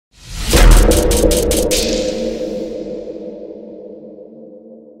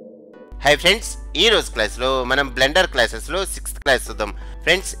Hi friends, ఈ రోజు క్లాస్లో మనం బ్లెండర్ క్లాసెస్లో 6th క్లాస్ చూద్దాం.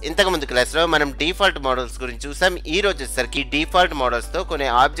 ఫ్రెండ్స్, ఇంతకు ముందు క్లాస్లో మనం డిఫాల్ట్ మోడల్స్ గురించి చూసాం. ఈ రోజు వచ్చేసరికి డిఫాల్ట్ మోడల్స్తో కొన్ని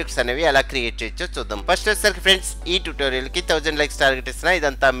ఆబ్జెక్ట్స్ అనేవి ఎలా క్రియేట్ చేయొచ్చో చూద్దాం. ఫస్ట్ వచ్చేసరికి ఫ్రెండ్స్, ఈ ట్యూటోరియల్కి 1000 లైక్స్ టార్గెట్ ఇస్తున్నా.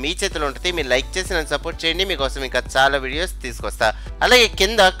 ఇదంతా మీ చేతిలో ఉంటుంది. మీరు లైక్ చేసి నన్ను సపోర్ట్ చేయండి. మీకోసం ఇంకా చాలా వీడియోస్ తీసుకొస్తా. అలాగే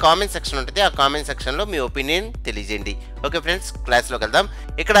కింద కామెంట్ సెక్షన్ ఉంటుంది. ఆ కామెంట్ సెక్షన్లో మీ ఒపీనియన్ తెలియజేయండి. ఓకే ఫ్రెండ్స్, క్లాస్లోకి వెళ్దాం.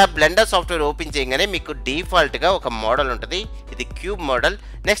 ఇక్కడ బ్లెండర్ సాఫ్ట్వేర్ ఓపెన్ చేయగానే మీకు డిఫాల్ట్గా ఒక మోడల్ ఉంటుంది. ఇది క్యూబ్ మోడల్.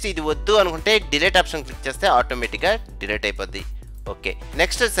 నెక్స్ట్ ఇది వద్దు అనుకుంటే డిలీట్ ఆప్షన్ క్లిక్ చేస్తే ఆటోమేటిక్గా డిలీట్ అయిపోద్ది. ఓకే,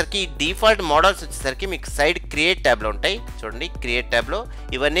 నెక్స్ట్ వచ్చేసరికి ఈ డిఫాల్ట్ మోడల్స్ వచ్చేసరికి మీకు సైడ్ క్రియేట్ ట్యాబ్లో ఉంటాయి. చూడండి, క్రియేట్ ట్యాబ్లో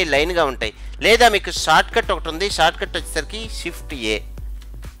ఇవన్నీ లైన్గా ఉంటాయి. లేదా మీకు షార్ట్ కట్ ఒకటి ఉంది. షార్ట్ కట్ వచ్చేసరికి షిఫ్ట్ ఏ,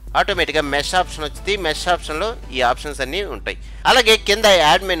 ఆటోమేటిక్గా మెష్ ఆప్షన్ వచ్చింది. మెష్ ఆప్షన్లో ఈ ఆప్షన్స్ అన్నీ ఉంటాయి. అలాగే కింద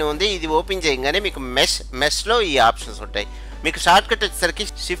యాడ్ మెనూ ఉంది. ఇది ఓపెన్ చేయగానే మీకు మెష్లో ఈ ఆప్షన్స్ ఉంటాయి. మీకు షార్ట్ కట్ వచ్చేసరికి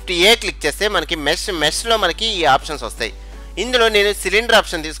షిఫ్ట్ ఏ క్లిక్ చేస్తే మనకి మెష్లో మనకి ఈ ఆప్షన్స్ వస్తాయి. ఇందులో నేను సిలిండర్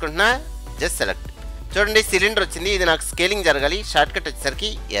ఆప్షన్ తీసుకుంటున్నా. Just select. చూడండి, సిలిండర్ వచ్చింది. ఇది నాకు స్కేలింగ్ జరగాలి. షార్ట్ కట్ వచ్చేసరికి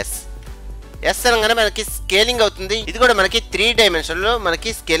ఎస్ అనగానే మనకి స్కేలింగ్ అవుతుంది. ఇది కూడా మనకి 3 డైమెన్షన్లో మనకి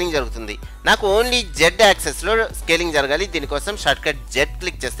స్కేలింగ్ జరుగుతుంది. నాకు ఓన్లీ జెడ్ యాక్సెస్లో స్కేలింగ్ జరగాలి. దీనికోసం షార్ట్ కట్ జెడ్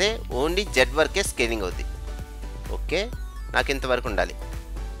క్లిక్ చేస్తే ఓన్లీ జెడ్ వరకే స్కేలింగ్ అవుతుంది. ఓకే, నాకు ఇంతవరకు ఉండాలి.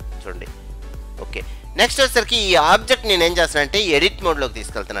 చూడండి. ఓకే, నెక్స్ట్ వచ్చేసరికి ఈ ఆబ్జెక్ట్ నేను ఏం చేస్తానంటే ఎడిట్ మోడ్లోకి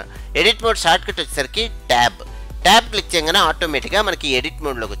తీసుకెళ్తున్నా. ఎడిట్ మోడ్ షార్ట్ కట్ వచ్చేసరికి ట్యాబ్ క్లిక్ చేయగానే ఆటోమేటిక్గా మనకి ఎడిట్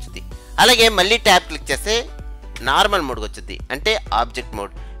మోడ్లోకి వచ్చింది. అలాగే మళ్ళీ ట్యాబ్ క్లిక్ చేస్తే నార్మల్ మోడ్కి వచ్చింది, అంటే ఆబ్జెక్ట్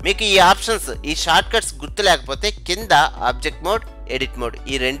మోడ్. మీకు ఈ ఆప్షన్స్, ఈ షార్ట్ కట్స్ గుర్తు లేకపోతే కింద ఆబ్జెక్ట్ మోడ్, ఎడిట్ మోడ్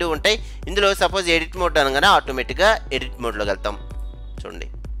ఈ రెండు ఉంటాయి. ఇందులో సపోజ్ ఎడిట్ మోడ్ అనగానే ఆటోమేటిక్గా ఎడిట్ మోడ్లోకి వెళ్తాం. చూడండి.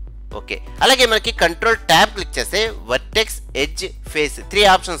 ఓకే, అలాగే మనకి కంట్రోల్ ట్యాబ్ క్లిక్ చేస్తే వర్టెక్స్, ఎడ్జ్, ఫేస్ 3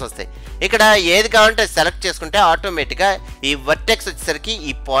 ఆప్షన్స్ వస్తాయి. ఇక్కడ ఏది కావాలంటే సెలెక్ట్ చేసుకుంటే ఆటోమేటిక్గా ఈ వర్టెక్స్ వచ్చేసరికి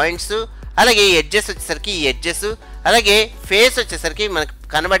ఈ పాయింట్స్, అలాగే ఎడ్జెస్ వచ్చేసరికి ఈ ఎడ్జెస్, అలాగే ఫేస్ వచ్చేసరికి మనకి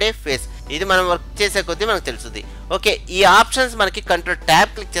కనబడే ఫేస్. ఇది మనం వర్క్ చేసే కొద్దీ మనకు తెలుస్తుంది. ఓకే, ఈ ఆప్షన్స్ మనకి కంట్రోల్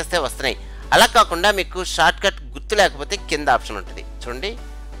ట్యాబ్ క్లిక్ చేస్తే వస్తున్నాయి. అలా కాకుండా మీకు షార్ట్ కట్ గుర్తు లేకపోతే కింద ఆప్షన్ ఉంటుంది. చూడండి,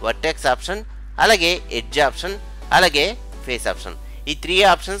 వర్టెక్స్ ఆప్షన్, అలాగే ఎడ్జ్ ఆప్షన్, అలాగే ఫేస్ ఆప్షన్. ఈ 3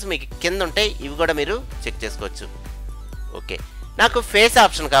 ఆప్షన్స్ మీకు కింద ఉంటాయి. ఇవి కూడా మీరు చెక్ చేసుకోవచ్చు. ఓకే, నాకు ఫేస్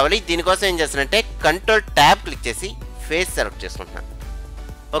ఆప్షన్ కావాలి. దీనికోసం ఏం చేస్తానంటే కంట్రోల్ ట్యాబ్ క్లిక్ చేసి ఫేస్ సెలెక్ట్ చేసుకుంటున్నాను.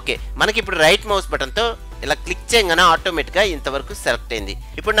 ఓకే, మనకి ఇప్పుడు రైట్ మౌస్ బటన్తో ఇలా క్లిక్ చేయగానే ఆటోమేటిక్గా ఇంతవరకు సెలెక్ట్ అయింది.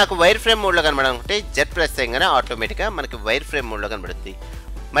 ఇప్పుడు నాకు వైర్ ఫ్రేమ్ మోడ్లో కనబడాలంటే జెడ్ ప్రెస్ చేయగానే ఆటోమేటిక్గా మనకి వైర్ ఫ్రేమ్ మోడ్లో కనబడుతుంది.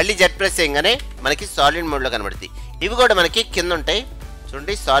 మళ్ళీ జెడ్ ప్రెస్ చేయగానే మనకి సాలిడ్ మోడ్లో కనబడుతుంది. ఇవి కూడా మనకి కింద ఉంటాయి.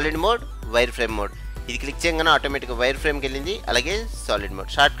 చూడండి, solid mode, wire frame mode. ఇది క్లిక్ చేయగానే ఆటోమేటిక్గా వైర్ ఫ్రేమ్కి వెళ్ళింది. అలాగే solid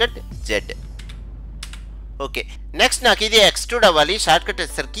mode, short cut Z. Okay, next నాకు ఇది ఎక్స్ట్రూడ్ అవ్వాలి. షార్ట్ కట్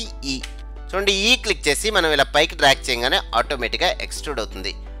వచ్చేసరికి ఈ. చూడండి, ఈ క్లిక్ చేసి మనం ఇలా పైకి డ్రాగ్ చేయగానే ఆటోమేటిక్గా ఎక్స్ట్రూడ్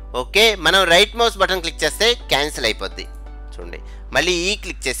అవుతుంది. ఓకే, మనం రైట్ మౌస్ బటన్ క్లిక్ చేస్తే క్యాన్సిల్ అయిపోద్ది. చూడండి, మళ్ళీ ఈ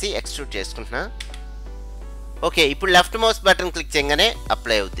క్లిక్ చేసి ఎక్స్ట్రూడ్ చేసుకుంటున్నా. ఓకే, ఇప్పుడు లెఫ్ట్ మౌస్ బటన్ క్లిక్ చేయగానే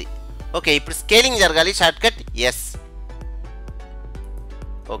అప్లై అవుద్ది. ఓకే, ఇప్పుడు స్కేలింగ్ జరగాలి. Short cut yes.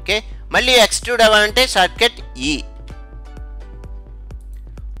 ఓకే, మళ్ళీ ఎక్స్ట్రూడ్ అవ్వాలంటే షార్ట్ కట్ ఈ.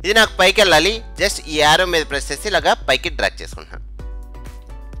 ఇది నాకు పైకి వెళ్ళాలి. జస్ట్ ఈ యారో మీద ప్రెస్ చేసి ఇలాగా పైకి డ్రాగ్ చేసుకుంటున్నాను.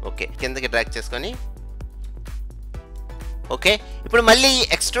 ఓకే, కిందకి డ్రాగ్ చేసుకొని. ఓకే, ఇప్పుడు మళ్ళీ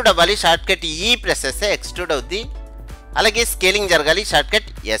ఎక్స్ట్రూడ్ అవ్వాలి. షార్ట్ కట్ ఈ ప్రెస్ చేస్తే ఎక్స్ట్రూడ్ అవుద్ది. అలాగే స్కేలింగ్ జరగాలి. Short cut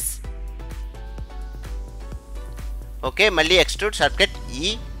yes. ఓకే, మళ్ళీ ఎక్స్ట్రూడ్, షార్ట్ కట్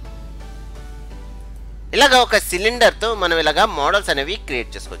ఈ. ఇలాగా ఒక సిలిండర్తో మనం ఇలాగా మోడల్స్ అనేవి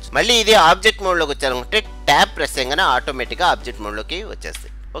క్రియేట్ చేసుకోవచ్చు. మళ్ళీ ఇది ఆబ్జెక్ట్ మోడ్లోకి వచ్చారనుకుంటే ట్యాబ్ ప్రెస్ చేయగానే ఆటోమేటిక్గా ఆబ్జెక్ట్ మోడ్లోకి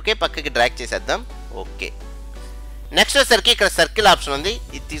వచ్చేస్తాయి. ఓకే, పక్కకి డ్రాగ్ చేసేద్దాం. ఓకే, నెక్స్ట్ వచ్చేసరికి ఇక్కడ సర్కిల్ ఆప్షన్ ఉంది.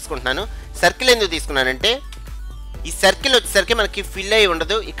 ఇది తీసుకుంటున్నాను. సర్కిల్ ఎందుకు తీసుకున్నానంటే ఈ సర్కిల్ వచ్చేసరికి మనకి ఫిల్ అయ్యి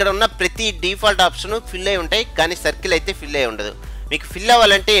ఉండదు. ఇక్కడ ఉన్న ప్రతి డిఫాల్ట్ ఆప్షన్ ఫిల్ అయి ఉంటాయి, కానీ సర్కిల్ అయితే ఫిల్ అయ్యి ఉండదు. మీకు ఫిల్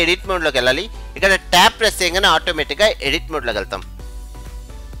అవ్వాలంటే ఎడిట్ మోడ్లోకి వెళ్ళాలి. ఇక్కడ ట్యాబ్ ప్రెస్ చేయగానే ఆటోమేటిక్గా ఎడిట్ మోడ్లోకి వెళ్తాం.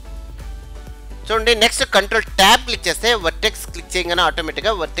 చూడండి, నెక్స్ట్ కంట్రోల్ ట్యాబ్ క్లిక్ చేస్తే వర్టెక్స్ క్లిక్ చేయగానే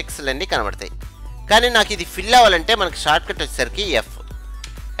ఆటోమేటిక్గా వర్టెక్స్లు అన్నీ కనబడతాయి. కానీ నాకు ఇది ఫిల్ అవ్వాలంటే మనకి షార్ట్ కట్ వచ్చేసరికి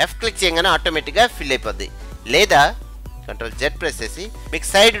ఎఫ్ క్లిక్ చేయగానే ఆటోమేటిక్గా ఫిల్ అయిపోద్ది. లేదా కంట్రోల్ జెడ్ ప్రెస్ చేసి మీకు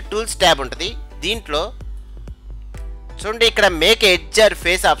సైడ్ టూల్స్ ట్యాబ్ ఉంటుంది. దీంట్లో చూడండి, ఇక్కడ make edge are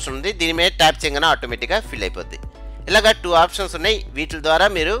face option ఉంది. దీని మీద ట్యాప్ చేయగానే ఆటోమేటిక్గా ఫిల్ అయిపోద్ది. ఇలాగా 2 ఆప్షన్స్ ఉన్నాయి. వీటి ద్వారా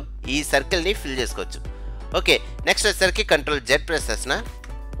మీరు ఈ సర్కిల్ని ఫిల్ చేసుకోవచ్చు. ఓకే, నెక్స్ట్ వచ్చేసరికి కంట్రోల్ జెడ్ ప్రెస్ చేసిన.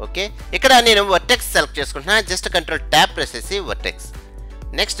 ఓకే, ఇక్కడ నేను వర్టెక్స్ సెలెక్ట్ చేసుకుంటున్నా. జస్ట్ కంట్రోల్ ట్యాప్ ప్రెస్ చేసి వర్టెక్స్.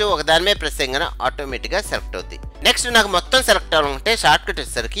 నెక్స్ట్ ఒక దాని మీద ప్రెస్ చేయగానే ఆటోమేటిక్గా సెలెక్ట్ అవుద్ది. నెక్స్ట్ నాకు మొత్తం సెలెక్ట్ అవ్వాలంటే షార్ట్ కట్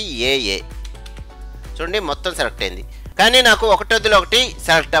వచ్చేసరికి ఏ. చూడండి, మొత్తం సెలెక్ట్ అయింది. కానీ నాకు ఒకటి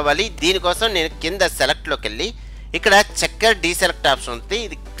సెలెక్ట్ అవ్వాలి. దీనికోసం నేను కింద సెలెక్ట్లోకి వెళ్ళి ఇక్కడ చెక్కర్ డీసెలెక్ట్ ఆప్షన్ ఉంది.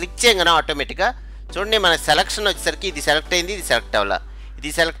 ఇది క్లిక్ చేయగానే ఆటోమేటిక్గా చూడండి మన సెలక్షన్ వచ్చేసరికి ఇది సెలెక్ట్ అయింది, ఇది సెలెక్ట్ అవ్వాలా.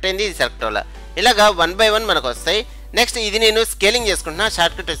 ఇది సెలెక్ట్ అయింది, ఇది సెలెక్ట్ అవ్వాల. ఇలాగా 1 by 1 మనకు వస్తాయి. నెక్స్ట్ ఇది నేను స్కేలింగ్ చేసుకుంటున్నా.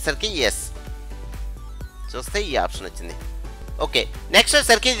 షార్ట్ కట్ వచ్చేసరికి ఎస్, చూస్తే ఈ ఆప్షన్ వచ్చింది. ఓకే, నెక్స్ట్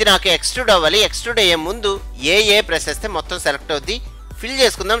వచ్చేసరికి ఇది నాకు ఎక్స్ట్రూడ్ అవ్వాలి. ఎక్స్ట్రూడ్ అయ్యే ముందు ఏ ప్రెస్ చేస్తే మొత్తం సెలెక్ట్ అవుద్ది. ఫిల్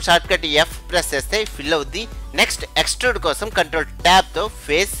చేసుకుందాం. షార్ట్ కట్ ఎఫ్ ప్రెస్ చేస్తే ఫిల్ అవుద్ది. నెక్స్ట్ ఎక్స్ట్రూడ్ కోసం కంట్రోల్ ట్యాబ్తో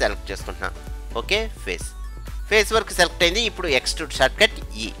ఫేస్ సెలెక్ట్ చేసుకుంటున్నాను. ఓకే, ఫేస్ వరకు సెలెక్ట్ అయింది. ఇప్పుడు ఎక్స్ట్రూడ్ షార్ట్ కట్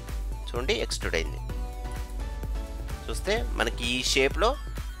ఈ, చూడండి ఎక్స్ట్రూడ్ అయింది. చూస్తే మనకి ఈ షేప్లో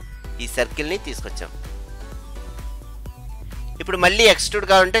ఈ సర్కిల్ని తీసుకొచ్చాం. ఇప్పుడు మళ్ళీ ఎక్స్ట్రూడ్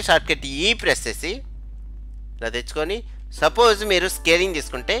కావాలంటే షార్ట్ కట్ ఈ ప్రెస్ చేసి ఇలా తెచ్చుకొని, సపోజ్ మీరు స్కేలింగ్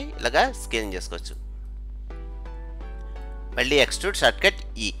తీసుకుంటే ఇలాగా స్కేలింగ్ చేసుకోవచ్చు. మళ్ళీ ఎక్స్ట్రూడ్ షార్ట్ కట్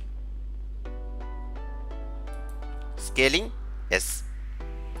ఈ, స్కేలింగ్ ఎస్.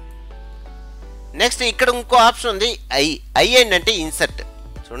 నెక్స్ట్ ఇక్కడ ఇంకో ఆప్షన్ ఉంది ఐ ఏంటంటే ఇన్సర్ట్.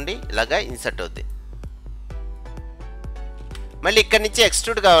 చూడండి ఇలాగా ఇన్సర్ట్ అవుద్ది. మళ్ళీ ఇక్కడ నుంచి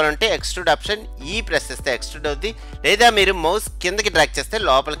ఎక్స్ట్రూడ్ కావాలంటే ఎక్స్ట్రూడ్ ఆప్షన్ ఈ ప్రెస్ చేస్తే ఎక్స్ట్రూడ్ అవుద్ది. లేదా మీరు మౌస్ కిందకి డ్రాగ్ చేస్తే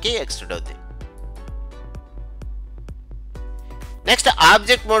లోపలికి ఎక్స్ట్రూడ్ అవుద్ది. నెక్స్ట్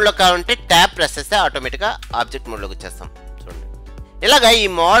ఆబ్జెక్ట్ మోడ్లో కావాలంటే ట్యాబ్ ప్రెస్ చేస్తే ఆటోమేటిక్గా ఆబ్జెక్ట్ మోడ్లోకి వచ్చేస్తాం. చూడండి ఇలాగా ఈ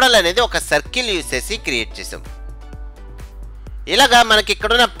మోడల్ అనేది ఒక సర్కిల్ యూజ్ చేసి క్రియేట్ చేసాం. ఇలాగా మనకి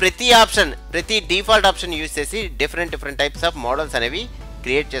ఇక్కడున్న ప్రతి డిఫాల్ట్ ఆప్షన్ యూజ్ చేసి డిఫరెంట్ టైప్స్ ఆఫ్ మోడల్స్ అనేవి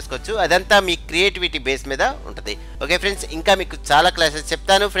క్రియేట్ చేసుకోవచ్చు. అదంతా మీ క్రియేటివిటీ బేస్ మీద ఉంటుంది. ఓకే ఫ్రెండ్స్, ఇంకా మీకు చాలా క్లాసెస్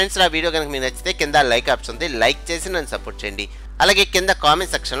చెప్తాను. ఫ్రెండ్స్, నా వీడియో కనుక మీకు నచ్చితే కింద లైక్ ఆప్షన్ ఉంది, లైక్ చేసి నన్ను సపోర్ట్ చేయండి. అలాగే కింద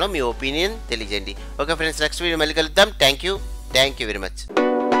కామెంట్ సెక్షన్లో మీ ఒపీనియన్ తెలియజేయండి. ఓకే ఫ్రెండ్స్, నెక్స్ట్ వీడియో మళ్ళీ కలుద్దాం. Thank you very much.